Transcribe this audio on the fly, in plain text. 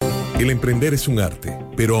El emprender es un arte,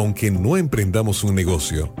 pero aunque no emprendamos un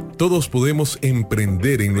negocio, todos podemos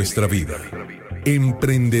emprender en nuestra vida.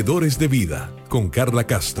 Emprendedores de Vida, con Carla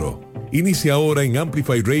Castro. Inicia ahora en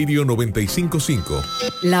Amplify Radio 95.5.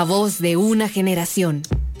 La voz de una generación.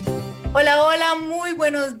 Hola, hola, muy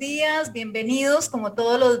buenos días. Bienvenidos como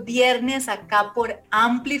todos los viernes acá por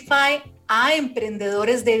Amplify a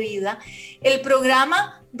Emprendedores de Vida, el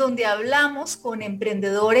programa donde hablamos con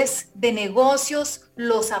emprendedores de negocios,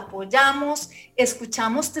 los apoyamos,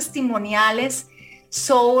 escuchamos testimoniales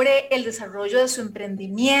sobre el desarrollo de su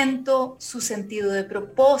emprendimiento, su sentido de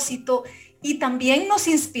propósito y también nos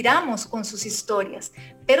inspiramos con sus historias.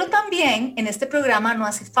 Pero también en este programa no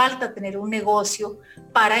hace falta tener un negocio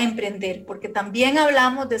para emprender, porque también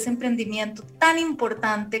hablamos de ese emprendimiento tan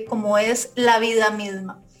importante como es la vida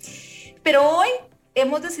misma. Pero hoy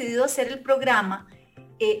hemos decidido hacer el programa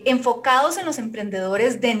enfocados en los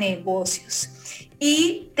emprendedores de negocios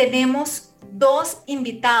y tenemos dos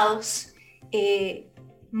invitados.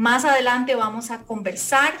 Más adelante vamos a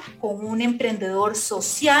conversar con un emprendedor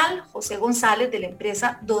social, José González, de la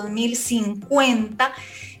empresa 2050,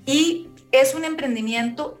 y es un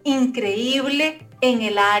emprendimiento increíble en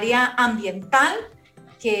el área ambiental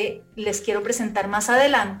que les quiero presentar más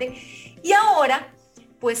adelante. Y ahora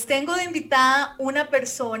pues tengo de invitada una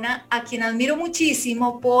persona a quien admiro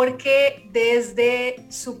muchísimo porque desde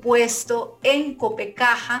su puesto en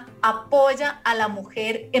Copecaja apoya a la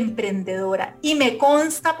mujer emprendedora. Y me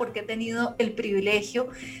consta porque he tenido el privilegio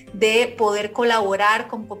de poder colaborar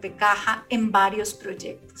con Copecaja en varios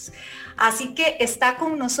proyectos. Así que está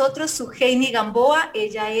con nosotros Sujeyny Gamboa.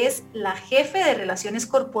 Ella es la jefe de Relaciones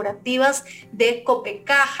Corporativas de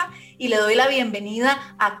Copecaja y le doy la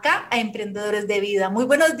bienvenida acá a Emprendedores de Vida. Muy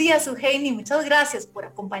buenos días, Sujeyny. Muchas gracias por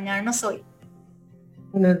acompañarnos hoy.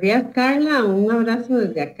 Buenos días, Carla. Un abrazo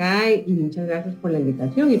desde acá y muchas gracias por la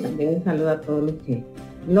invitación y también un saludo a todos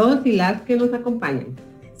los y las que nos acompañan.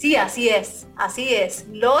 Sí, así es,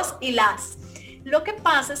 los y las. Lo que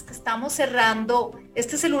pasa es que estamos cerrando,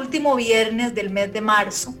 este es el último viernes del mes de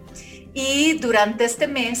marzo y durante este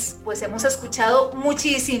mes pues hemos escuchado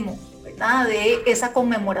muchísimo, ¿verdad?, de esa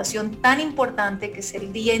conmemoración tan importante que es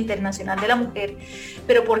el Día Internacional de la Mujer.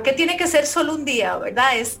 Pero ¿por qué tiene que ser solo un día,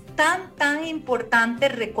 verdad? Es tan importante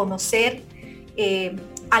reconocer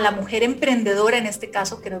a la mujer emprendedora, en este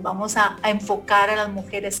caso que nos vamos a enfocar a las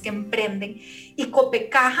mujeres que emprenden. Y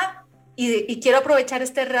Copecaja, y quiero aprovechar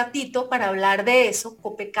este ratito para hablar de eso.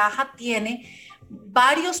 Copecaja tiene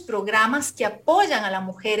varios programas que apoyan a la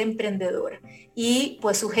mujer emprendedora y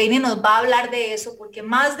pues Sujeyny nos va a hablar de eso porque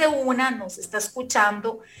más de una nos está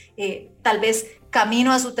escuchando, tal vez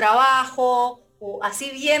camino a su trabajo o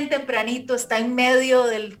así bien tempranito está en medio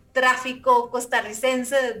del tráfico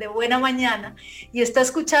costarricense desde buena mañana y está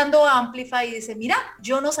escuchando Amplify y dice, mira,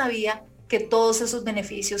 yo no sabía que todos esos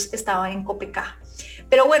beneficios estaban en Copecaja.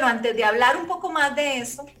 Pero bueno, antes de hablar un poco más de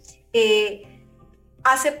eso,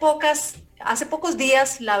 hace pocos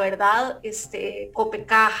días, la verdad,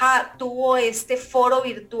 Copecaja tuvo este foro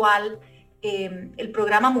virtual, el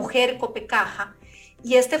programa Mujer Copecaja,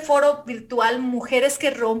 y este foro virtual Mujeres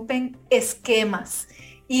que Rompen Esquemas.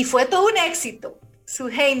 Y fue todo un éxito.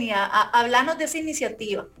 Sujeyny, háblanos de esa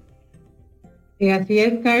iniciativa. Así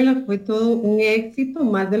es, Carla, fue todo un éxito,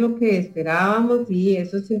 más de lo que esperábamos y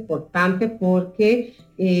eso es importante porque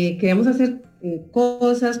queremos hacer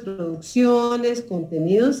cosas, producciones,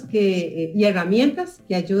 contenidos y herramientas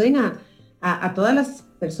que ayuden a todas las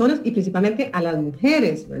personas y principalmente a las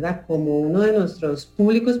mujeres, ¿verdad? Como uno de nuestros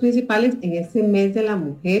públicos principales en este mes de la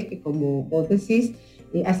mujer, que como vos decís,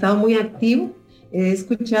 ha estado muy activo. He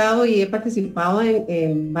escuchado y he participado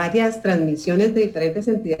en varias transmisiones de diferentes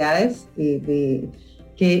entidades que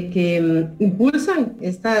impulsan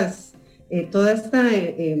todo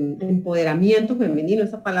este empoderamiento femenino,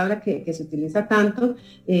 esa palabra que se utiliza tanto,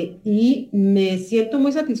 y me siento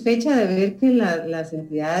muy satisfecha de ver que las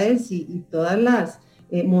entidades y todos los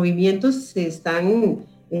movimientos se están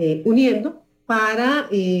uniendo para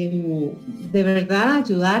de verdad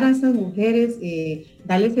ayudar a estas mujeres,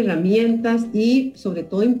 darles herramientas y sobre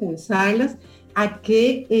todo impulsarlas a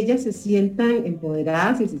que ellas se sientan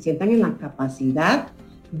empoderadas y se sientan en la capacidad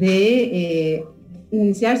de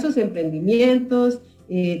iniciar sus emprendimientos,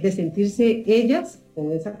 de sentirse ellas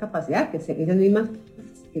con esa capacidad, que ellas mismas,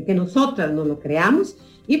 que nosotras nos lo creamos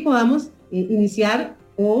y podamos iniciar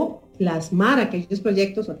o plasmar aquellos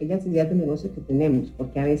proyectos o aquellas ideas de negocio que tenemos,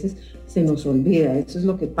 porque a veces se nos olvida, eso es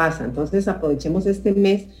lo que pasa. Entonces aprovechemos este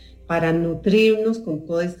mes para nutrirnos con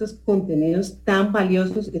todos estos contenidos tan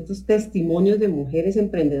valiosos, estos testimonios de mujeres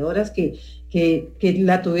emprendedoras que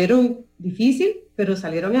la tuvieron difícil, pero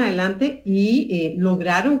salieron adelante y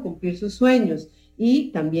lograron cumplir sus sueños.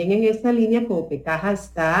 Y también en esta línea Copecaja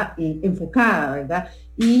está enfocada, ¿verdad?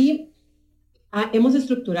 Y hemos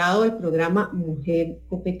estructurado el programa Mujer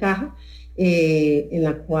Copecaja, en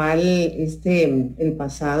la cual el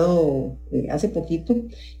pasado, hace poquito,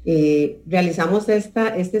 realizamos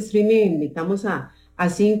este streaming, invitamos a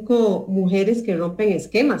 5 mujeres que rompen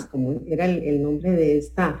esquemas, como era el nombre de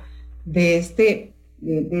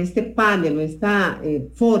este panel o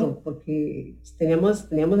foro, porque teníamos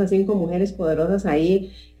a 5 mujeres poderosas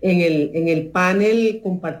ahí en el panel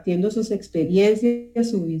compartiendo sus experiencias,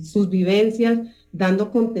 sus vivencias,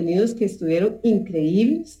 dando contenidos que estuvieron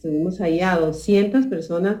increíbles. Tuvimos ahí a 200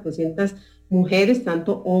 personas, 200 mujeres,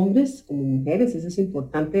 tanto hombres como mujeres, eso es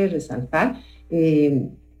importante de resaltar,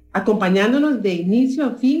 acompañándonos de inicio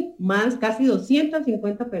a fin, más casi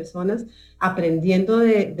 250 personas aprendiendo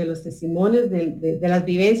de los testimonios, de las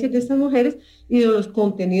vivencias de estas mujeres y de los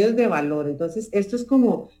contenidos de valor. Entonces, esto es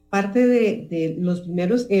como parte de los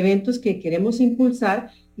primeros eventos que queremos impulsar,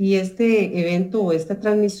 y este evento o esta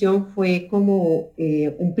transmisión fue como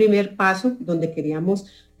un primer paso donde queríamos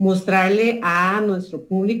mostrarle a nuestro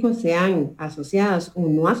público, sean asociadas o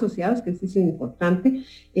no asociadas, que eso es importante,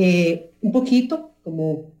 un poquito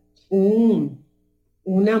como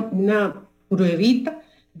una pruebita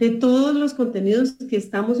de todos los contenidos que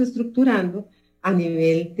estamos estructurando a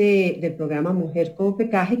nivel del programa Mujer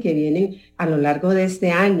Copecaje, que vienen a lo largo de este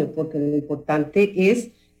año, porque lo importante es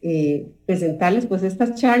presentarles pues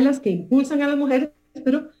estas charlas que impulsan a las mujeres,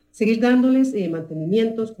 pero seguir dándoles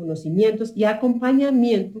mantenimientos, conocimientos y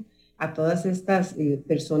acompañamiento a todas estas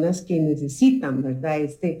personas que necesitan, ¿verdad?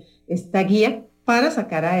 Esta guía para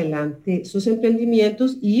sacar adelante sus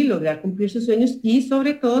emprendimientos y lograr cumplir sus sueños, y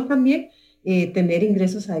sobre todo también tener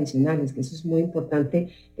ingresos adicionales, que eso es muy importante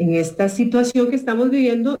en esta situación que estamos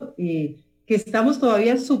viviendo, que estamos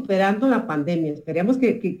todavía superando la pandemia. Esperemos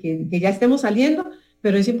que ya estemos saliendo,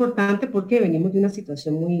 pero es importante porque venimos de una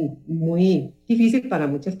situación muy, muy difícil para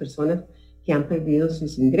muchas personas que han perdido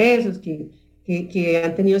sus ingresos, que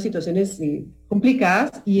han tenido situaciones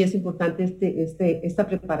complicadas, y es importante esta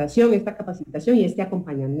preparación, esta capacitación y este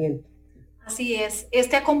acompañamiento. Así es,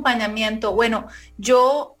 este acompañamiento. Bueno,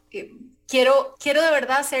 yo quiero de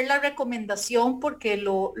verdad hacer la recomendación porque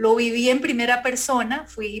lo viví en primera persona,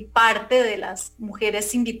 fui parte de las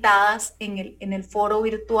mujeres invitadas en el foro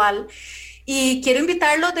virtual, y quiero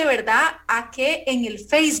invitarlos de verdad a que en el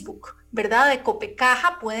Facebook, ¿verdad?, de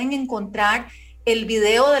Copecaja pueden encontrar el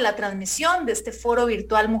video de la transmisión de este foro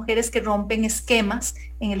virtual Mujeres que Rompen Esquemas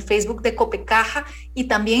en el Facebook de Copecaja, y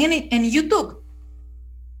también en YouTube.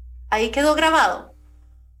 Ahí quedó grabado.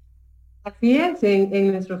 Así es,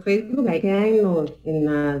 en nuestro Facebook, ahí queda en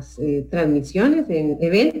las transmisiones, en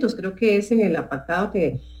eventos, creo que es en el apartado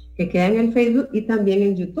que queda en el Facebook, y también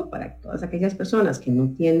en YouTube, para que todas aquellas personas que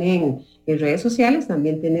no tienen redes sociales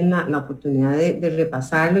también tienen la oportunidad de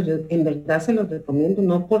repasarlo. Yo en verdad se los recomiendo,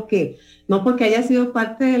 no porque haya sido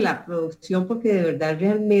parte de la producción, porque de verdad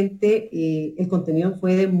realmente el contenido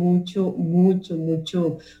fue de mucho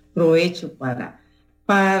provecho para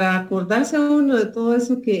acordarse a uno de todo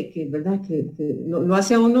eso que verdad que lo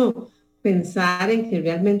hace a uno pensar en que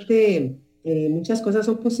realmente muchas cosas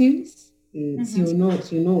son posibles. Si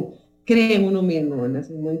uno cree en uno mismo, ¿verdad?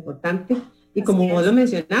 Eso es muy importante. Y como vos lo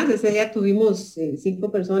mencionaste, ese día tuvimos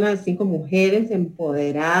 5 personas, 5 mujeres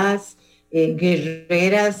empoderadas,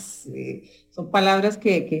 guerreras, son palabras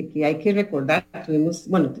que hay que recordar. Tuvimos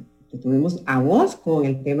a vos con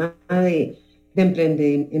el tema de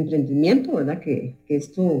emprendimiento, ¿verdad? Que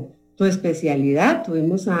es tu especialidad.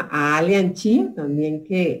 Tuvimos a Ale Anchía también,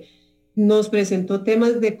 que nos presentó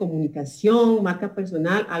temas de comunicación, marca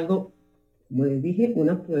personal, algo, como les dije,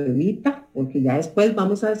 una pruebita, porque ya después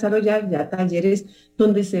vamos a desarrollar ya talleres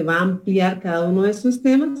donde se va a ampliar cada uno de estos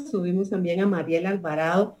temas. Tuvimos también a Mariela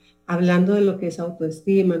Alvarado hablando de lo que es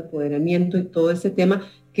autoestima, empoderamiento y todo este tema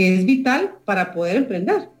que es vital para poder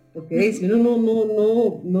emprender, porque si uno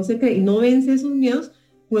no se cree y no vence esos miedos,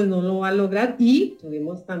 pues no lo va a lograr. Y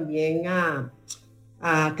tuvimos también a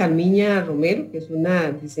Carmiña Romero, que es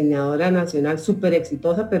una diseñadora nacional súper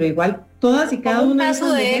exitosa, pero igual todas y cada una de esas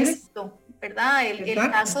mujeres, éxito, ¿verdad? El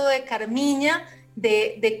caso de Carmiña,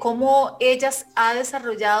 de cómo ella ha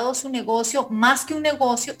desarrollado su negocio, más que un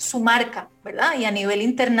negocio, su marca, ¿verdad? Y a nivel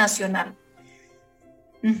internacional.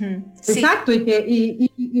 Exacto, sí.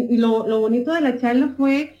 Y lo bonito de la charla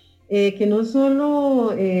fue que no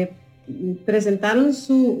solo presentaron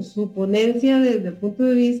su ponencia desde el punto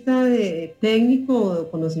de vista de técnico, de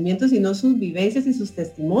conocimiento, sino sus vivencias y sus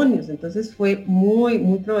testimonios. Entonces fue muy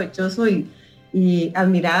provechoso y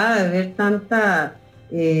admirada de ver tanta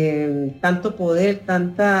tanto poder,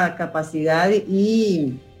 tanta capacidad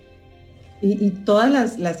y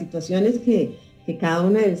todas las situaciones que cada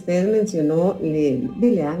una de ustedes mencionó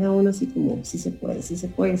le dan a uno así como, sí se puede, sí se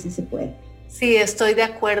puede, sí se puede. Sí, estoy de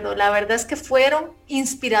acuerdo. La verdad es que fueron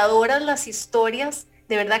inspiradoras las historias.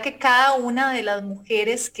 De verdad que cada una de las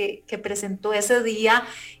mujeres que presentó ese día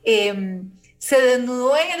se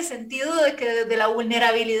desnudó en el sentido de que desde la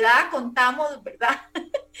vulnerabilidad contamos, ¿verdad?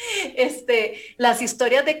 Las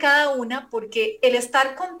historias de cada una, porque el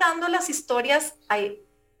estar contando las historias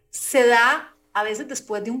se da a veces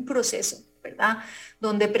después de un proceso, ¿verdad?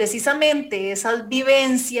 Donde precisamente esas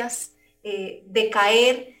vivencias de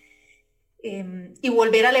caer y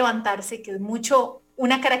volver a levantarse, que es mucho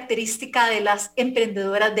una característica de las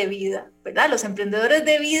emprendedoras de vida, ¿verdad? Los emprendedores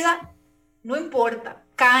de vida, no importa,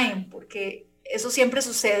 caen, porque eso siempre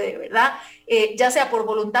sucede, ¿verdad? Ya sea por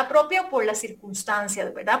voluntad propia o por las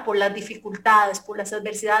circunstancias, ¿verdad? Por las dificultades, por las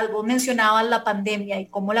adversidades. Vos mencionabas la pandemia y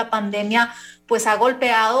cómo la pandemia pues ha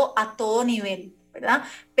golpeado a todo nivel, ¿verdad?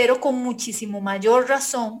 Pero con muchísimo mayor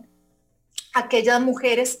razón aquellas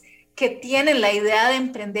mujeres que tienen la idea de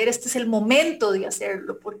emprender, este es el momento de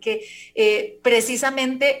hacerlo, porque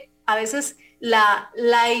precisamente a veces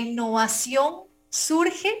la innovación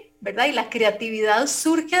surge, ¿verdad? Y la creatividad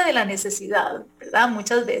surge de la necesidad, ¿verdad?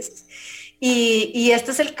 Muchas veces. Y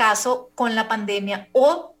este es el caso con la pandemia,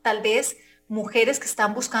 o tal vez mujeres que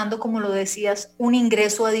están buscando, como lo decías, un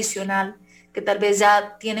ingreso adicional, que tal vez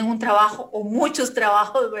ya tienen un trabajo o muchos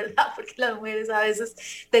trabajos, ¿verdad? Porque las mujeres a veces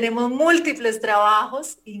tenemos múltiples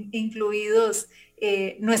trabajos, incluidos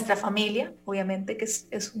nuestra familia, obviamente que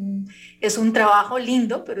es un trabajo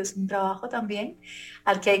lindo, pero es un trabajo también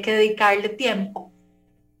al que hay que dedicarle tiempo.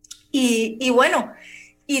 Y bueno,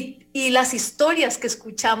 y las historias que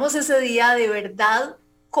escuchamos ese día, de verdad,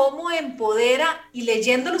 cómo empodera, y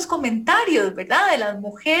leyendo los comentarios, ¿verdad? De las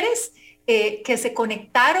mujeres que se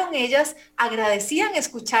conectaron, ellas agradecían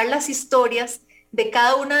escuchar las historias de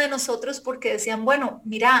cada una de nosotros porque decían, bueno,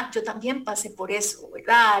 mira, yo también pasé por eso,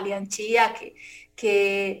 ¿verdad? Alianchía,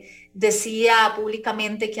 que decía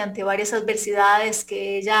públicamente que ante varias adversidades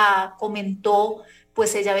que ella comentó,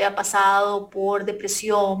 pues ella había pasado por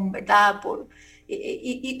depresión, ¿verdad?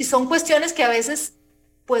 Y son cuestiones que a veces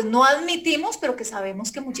pues no admitimos, pero que sabemos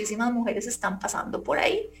que muchísimas mujeres están pasando por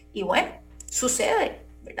ahí. Y bueno, sucede,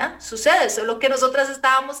 ¿verdad? Sucede, solo que nosotras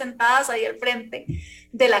estábamos sentadas ahí al frente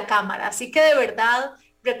de la cámara. Así que de verdad,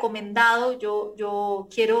 recomendado, yo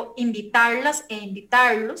quiero invitarlas e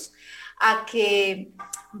invitarlos a que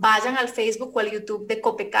vayan al Facebook o al YouTube de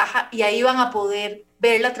Copecaja y ahí van a poder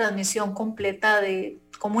ver la transmisión completa de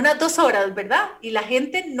como unas 2 horas, ¿verdad? Y la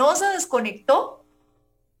gente no se desconectó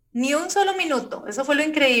ni un solo minuto. Eso fue lo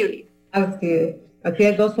increíble. Aquí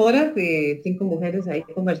hay 2 horas de 5 mujeres ahí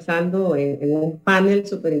conversando en un panel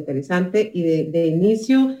súper interesante y de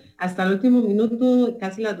inicio hasta el último minuto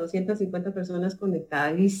casi las 250 personas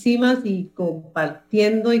conectadísimas y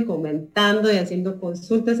compartiendo y comentando y haciendo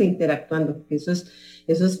consultas e interactuando, porque eso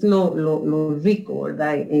es lo rico,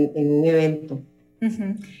 ¿verdad? En un evento.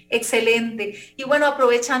 Uh-huh. Excelente. Y bueno,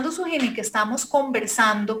 aprovechando, Sujeyny, que estamos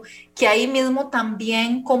conversando, que ahí mismo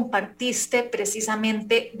también compartiste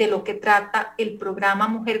precisamente de lo que trata el programa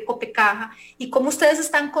Mujer Copecaja y cómo ustedes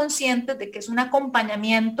están conscientes de que es un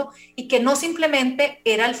acompañamiento y que no simplemente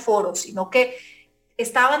era el foro, sino que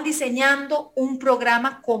estaban diseñando un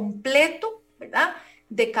programa completo, ¿verdad?,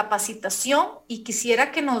 de capacitación, y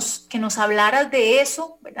quisiera que nos hablaras de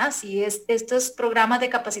eso, ¿verdad? Si estos programas de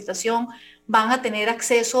capacitación van a tener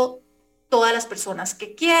acceso todas las personas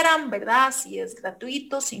que quieran, ¿verdad? Si es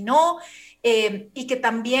gratuito, si no, y que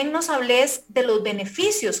también nos hables de los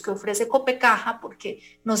beneficios que ofrece Copecaja, porque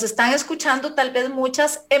nos están escuchando tal vez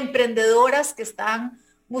muchas emprendedoras que están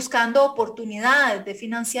buscando oportunidades de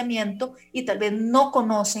financiamiento y tal vez no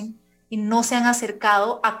conocen y no se han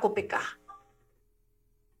acercado a Copecaja.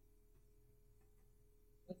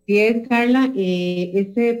 Así es, Carla.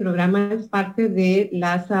 Este programa es parte de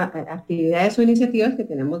las actividades o iniciativas que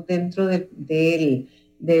tenemos dentro del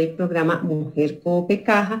programa Mujer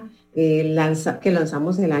Copecaja, que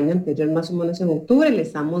lanzamos el año anterior, más o menos en octubre. Le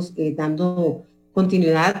estamos dando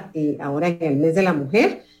continuidad ahora en el mes de la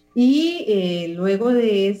mujer. Y luego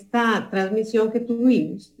de esta transmisión que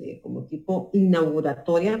tuvimos como tipo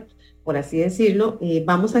inauguratoria, por así decirlo,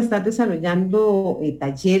 vamos a estar desarrollando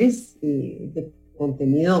talleres de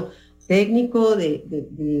contenido técnico,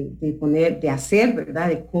 de hacer, ¿verdad?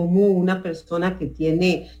 De cómo una persona que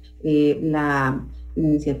tiene la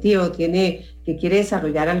iniciativa o que quiere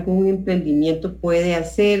desarrollar algún emprendimiento puede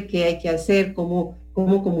hacer, qué hay que hacer, cómo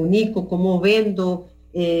comunico, cómo vendo,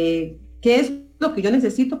 qué es lo que yo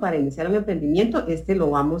necesito para iniciar un emprendimiento. Lo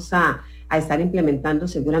vamos a estar implementando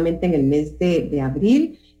seguramente en el mes de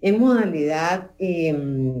abril en modalidad,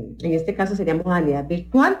 en este caso sería modalidad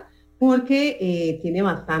virtual, porque tiene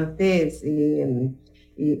bastantes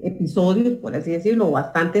episodios, por así decirlo,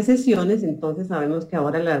 bastantes sesiones. Entonces sabemos que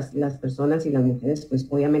ahora las personas y las mujeres pues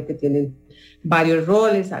obviamente tienen varios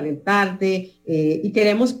roles, salen tarde, y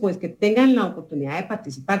queremos pues que tengan la oportunidad de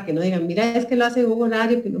participar, que no digan, mira, es que lo hace en un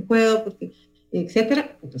horario que no puedo, porque,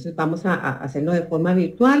 etcétera. Entonces vamos a hacerlo de forma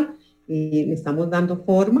virtual. Le estamos dando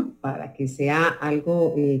forma para que sea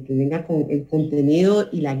algo que venga con el contenido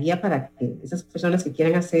y la guía para que esas personas que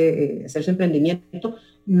quieran hacer su emprendimiento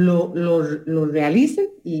lo realicen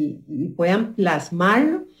y puedan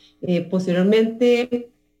plasmarlo. Posteriormente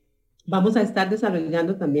vamos a estar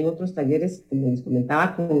desarrollando también otros talleres, como les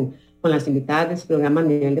comentaba, con las invitadas de este programa a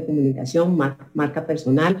nivel de comunicación, marca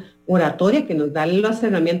personal, oratoria, que nos da las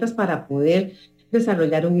herramientas para poder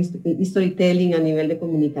desarrollar un storytelling a nivel de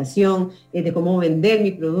comunicación, de cómo vender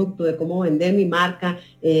mi producto, de cómo vender mi marca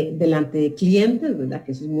delante de clientes, ¿verdad?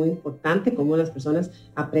 Que eso es muy importante, cómo las personas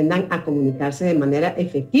aprendan a comunicarse de manera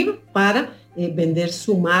efectiva para vender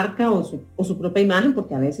su marca o su propia imagen,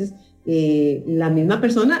 porque a veces la misma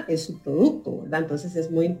persona es su producto, ¿verdad? Entonces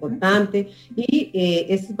es muy importante, y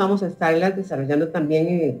vamos a estarlas desarrollando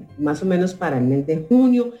también más o menos para el mes de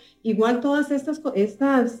junio. Igual todas estas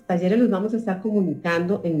talleres los vamos a estar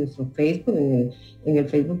comunicando en nuestro Facebook, en el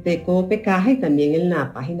Facebook de Coopecaja, y también en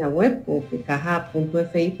la página web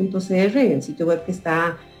coopecaja.fi.cr, en el sitio web que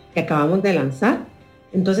acabamos de lanzar.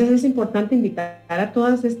 Entonces es importante invitar a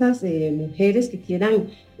todas estas mujeres que quieran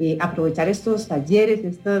aprovechar estos talleres,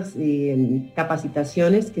 estas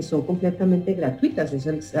capacitaciones que son completamente gratuitas.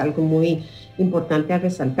 Eso es algo muy importante a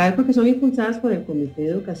resaltar, porque son impulsadas por el Comité de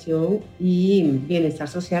Educación y Bienestar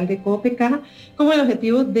Social de Coopecaja, con el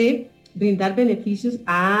objetivo de brindar beneficios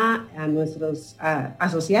a nuestros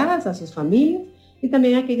asociadas, a sus familias, y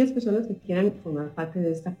también a aquellas personas que quieran formar parte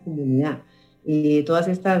de esta comunidad. Todas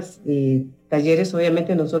estas talleres,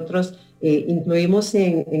 obviamente nosotros incluimos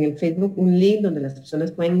en el Facebook un link donde las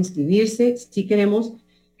personas pueden inscribirse. Sí queremos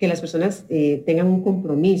que las personas tengan un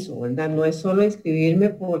compromiso, ¿verdad? No es solo inscribirme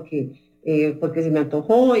porque se me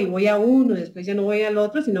antojó y voy a uno, después ya no voy al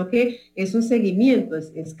otro, sino que es un seguimiento,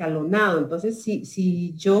 es escalonado. Entonces,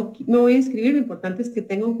 si yo me voy a inscribir, lo importante es que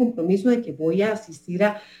tenga un compromiso de que voy a asistir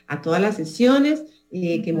a todas las sesiones,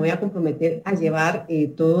 que me voy a comprometer a llevar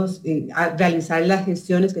a realizar las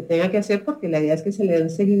gestiones que tenga que hacer, porque la idea es que se le dé un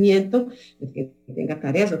seguimiento, que tenga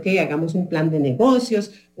tareas, ok, hagamos un plan de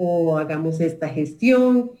negocios o hagamos esta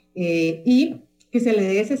gestión, y que se le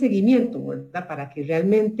dé ese seguimiento, ¿verdad? Para que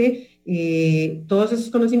realmente todos esos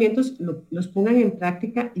conocimientos los pongan en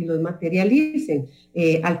práctica y los materialicen.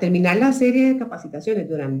 Al terminar la serie de capacitaciones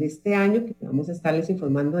durante este año, que vamos a estarles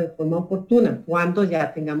informando de forma oportuna, cuando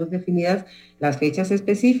ya tengamos definidas las fechas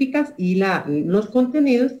específicas y los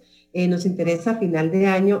contenidos, nos interesa a final de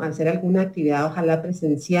año hacer alguna actividad, ojalá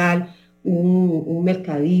presencial, un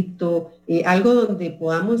mercadito, algo donde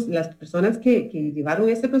podamos, las personas que llevaron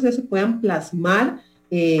este proceso puedan plasmar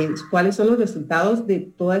cuáles son los resultados de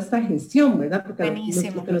toda esta gestión, ¿verdad? Porque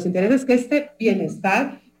lo que nos interesa es que este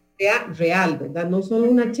bienestar sea real, ¿verdad? No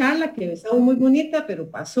solo una charla que estaba muy bonita,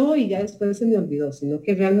 pero pasó y ya después se me olvidó, sino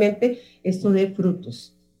que realmente esto dé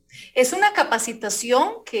frutos. Es una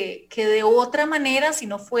capacitación que de otra manera, si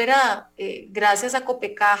no fuera gracias a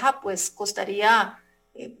Copecaja, pues costaría,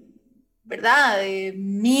 ¿verdad?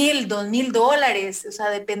 $1,000, $2,000, o sea,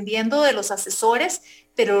 dependiendo de los asesores,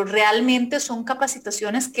 pero realmente son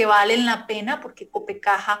capacitaciones que valen la pena, porque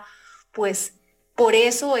Copecaja, pues, por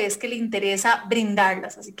eso es que le interesa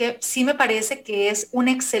brindarlas. Así que sí me parece que es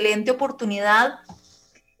una excelente oportunidad.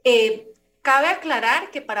 Cabe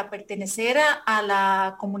aclarar que para pertenecer a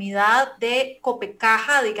la comunidad de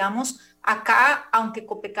Copecaja, digamos, acá, aunque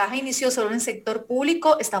Copecaja inició solo en sector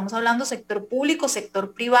público, estamos hablando sector público,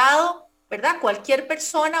 sector privado, ¿verdad? Cualquier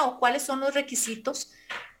persona, o cuáles son los requisitos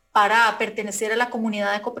para pertenecer a la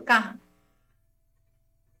comunidad de Copecaja.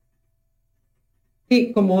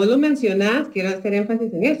 Sí, como vos lo mencionás, quiero hacer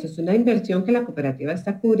énfasis en esto. Es una inversión que la cooperativa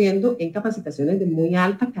está cubriendo en capacitaciones de muy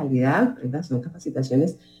alta calidad, ¿verdad? Son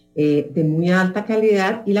capacitaciones de muy alta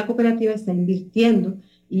calidad, y la cooperativa está invirtiendo,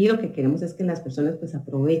 y lo que queremos es que las personas pues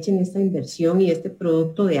aprovechen esta inversión y este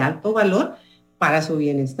producto de alto valor para su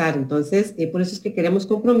bienestar. Entonces, por eso es que queremos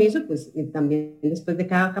compromiso, pues también después de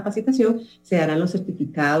cada capacitación se darán los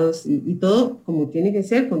certificados y todo como tiene que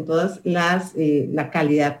ser, con todas la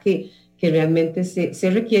calidad que que realmente se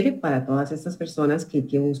requiere para todas estas personas que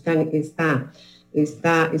buscan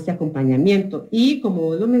este acompañamiento. Y como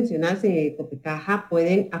vos lo mencionas, Copecaja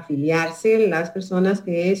pueden afiliarse las personas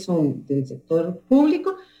que son del sector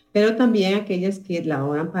público, pero también aquellas que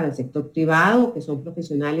laboran para el sector privado, que son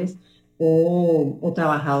profesionales o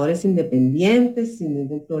trabajadores independientes sin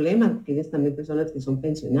ningún problema, aquellas también personas que son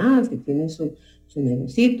pensionadas, que tienen su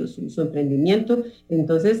negocio, su emprendimiento.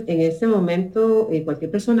 Entonces, en este momento,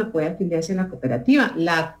 cualquier persona puede afiliarse a la cooperativa.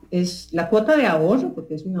 Es la cuota de ahorro,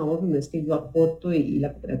 porque es un ahorro, no es que yo aporto y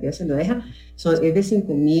la cooperativa se lo deja, es de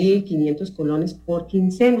 5.500 colones por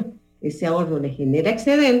quincena. Ese ahorro le genera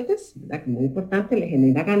excedentes, ¿verdad? Que es muy importante, le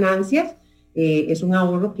genera ganancias. Es un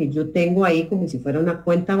ahorro que yo tengo ahí como si fuera una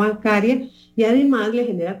cuenta bancaria y además le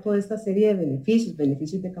genera toda esta serie de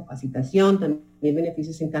beneficios de capacitación, también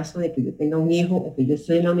beneficios en caso de que yo tenga un hijo o que yo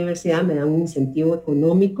estoy en la universidad, me dan un incentivo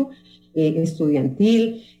económico,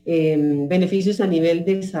 estudiantil, beneficios a nivel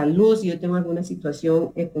de salud, si yo tengo alguna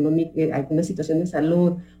situación económica, alguna situación de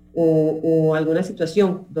salud o alguna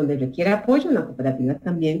situación donde requiera apoyo, la cooperativa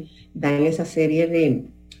también da esa serie de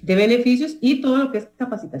beneficios y todo lo que es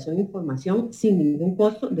capacitación e información sin ningún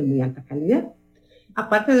costo de muy alta calidad.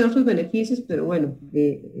 Aparte de otros beneficios, pero bueno,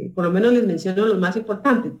 por lo menos les menciono lo más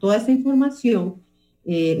importante. Toda esta información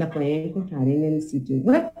la pueden encontrar en el sitio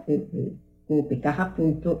web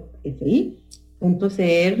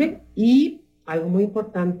copecaja.fi.cr y algo muy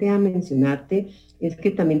importante a mencionarte es que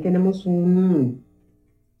también tenemos un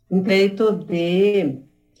crédito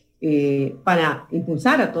para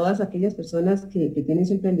impulsar a todas aquellas personas que tienen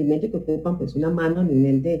su emprendimiento y que ocupan pues una mano a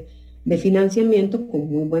nivel de financiamiento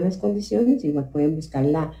con muy buenas condiciones. Igual pueden buscar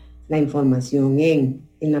la información en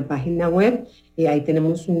la página web. Ahí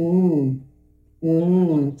tenemos un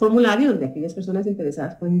formulario donde aquellas personas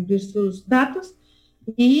interesadas pueden incluir sus datos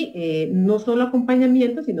y no solo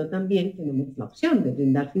acompañamiento, sino también tenemos la opción de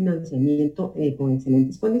brindar financiamiento con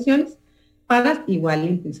excelentes condiciones para igual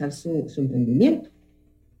impulsar su emprendimiento.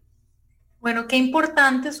 Bueno, qué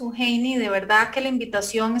importante, Sujeyny, de verdad que la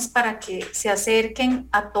invitación es para que se acerquen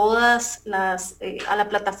a todas a la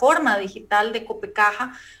plataforma digital de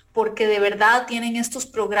Copecaja, porque de verdad tienen estos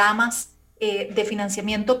programas de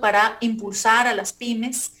financiamiento para impulsar a las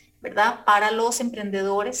pymes, ¿verdad? Para los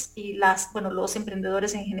emprendedores y los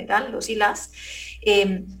emprendedores en general, los y las.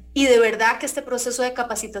 Y de verdad que este proceso de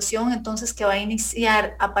capacitación, entonces, que va a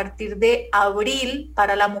iniciar a partir de abril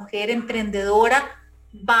para la mujer emprendedora,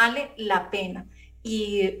 vale la pena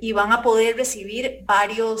y van a poder recibir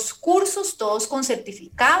varios cursos, todos con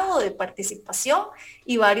certificado de participación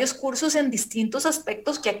y varios cursos en distintos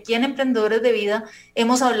aspectos que aquí en Emprendedores de Vida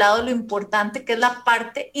hemos hablado de lo importante que es la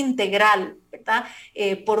parte integral, ¿verdad?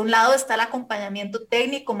 Por un lado está el acompañamiento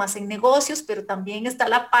técnico más en negocios, pero también está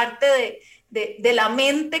la parte de la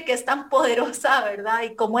mente que es tan poderosa, ¿verdad?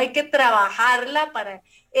 Y cómo hay que trabajarla para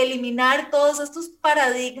eliminar todos estos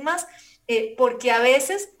paradigmas, porque a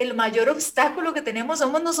veces el mayor obstáculo que tenemos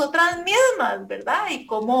somos nosotras mismas, ¿verdad? Y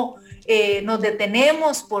cómo nos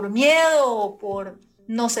detenemos por miedo o por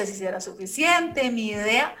no sé si será suficiente, mi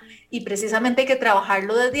idea, y precisamente hay que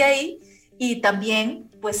trabajarlo desde ahí. Y también,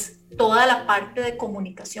 pues, toda la parte de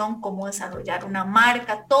comunicación, cómo desarrollar una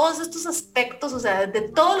marca, todos estos aspectos, o sea, desde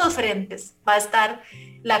todos los frentes va a estar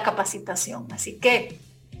la capacitación. Así que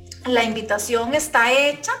la invitación está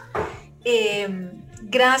hecha.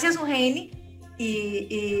 Gracias, Sujeyny,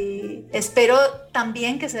 y espero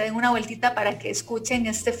también que se den una vueltita para que escuchen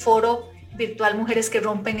este foro virtual Mujeres que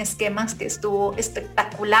Rompen Esquemas, que estuvo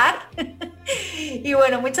espectacular. Y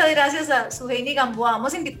bueno, muchas gracias a Sujeyny Gamboa.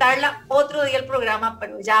 Vamos a invitarla otro día al programa,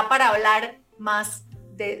 pero ya para hablar más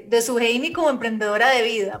de Sujeyny como emprendedora de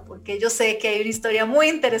vida, porque yo sé que hay una historia muy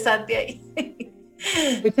interesante ahí.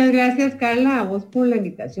 Muchas gracias, Carla, a vos por la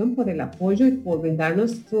invitación, por el apoyo y por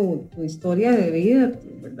brindarnos tu historia de vida,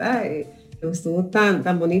 ¿verdad? Estuvo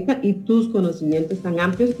tan bonita y tus conocimientos tan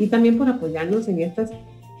amplios y también por apoyarnos en estas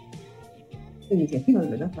iniciativas,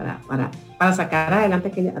 ¿verdad? Para sacar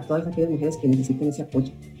adelante a todas aquellas mujeres que necesiten ese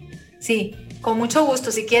apoyo. Sí, con mucho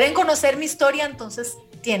gusto. Si quieren conocer mi historia, entonces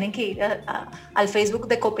tienen que ir al Facebook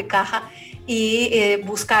de Copecaja y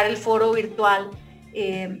buscar el foro virtual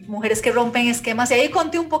Mujeres que Rompen Esquemas. Y ahí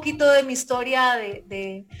conté un poquito de mi historia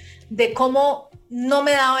de cómo no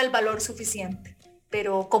me daba el valor suficiente,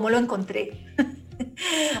 pero cómo lo encontré.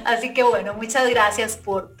 Así que bueno, muchas gracias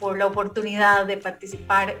por la oportunidad de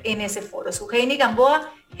participar en ese foro. Sujeyny Gamboa,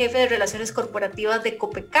 jefe de Relaciones Corporativas de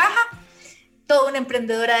Copecaja, toda una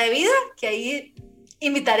emprendedora de vida, que ahí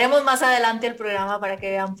invitaremos más adelante al programa para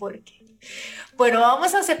que vean por qué. Bueno,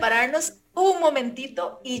 vamos a separarnos un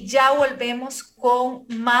momentito y ya volvemos con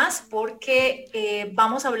más porque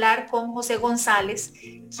vamos a hablar con José González,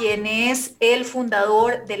 quien es el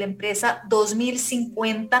fundador de la empresa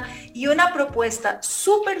 2050 y una propuesta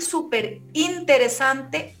súper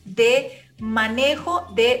interesante de manejo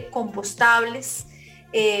de compostables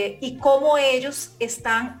y cómo ellos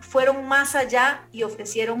fueron más allá y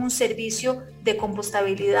ofrecieron un servicio de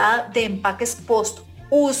compostabilidad de empaques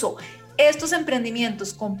post-uso. Estos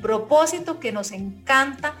emprendimientos con propósito que nos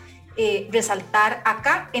encanta resaltar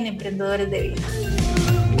acá en Emprendedores de Vida.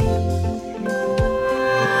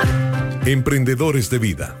 Emprendedores de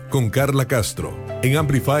Vida con Carla Castro en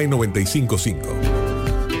Amplify 955.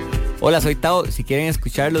 Hola, soy Tao. Si quieren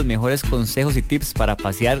escuchar los mejores consejos y tips para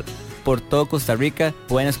pasear por todo Costa Rica,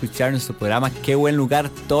 pueden escuchar nuestro programa Qué Buen Lugar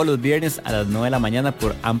todos los viernes a las 9 de la mañana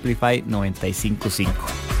por Amplify 955.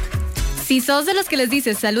 Si sos de los que les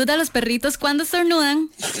dices salud a los perritos cuando estornudan,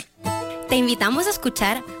 te invitamos a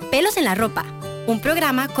escuchar Pelos en la Ropa, un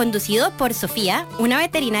programa conducido por Sofía, una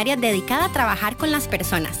veterinaria dedicada a trabajar con las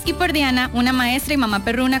personas, y por Diana, una maestra y mamá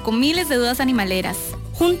perruna con miles de dudas animaleras.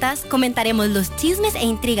 Juntas comentaremos los chismes e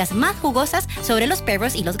intrigas más jugosas sobre los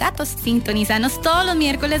perros y los gatos. Sintonizanos todos los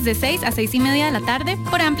miércoles de 6 a 6:30 de la tarde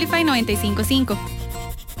por Amplify 955.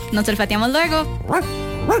 Nos olfateamos luego.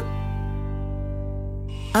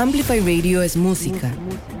 Amplify Radio es música,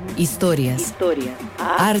 historias,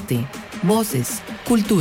 arte, voces, cultura.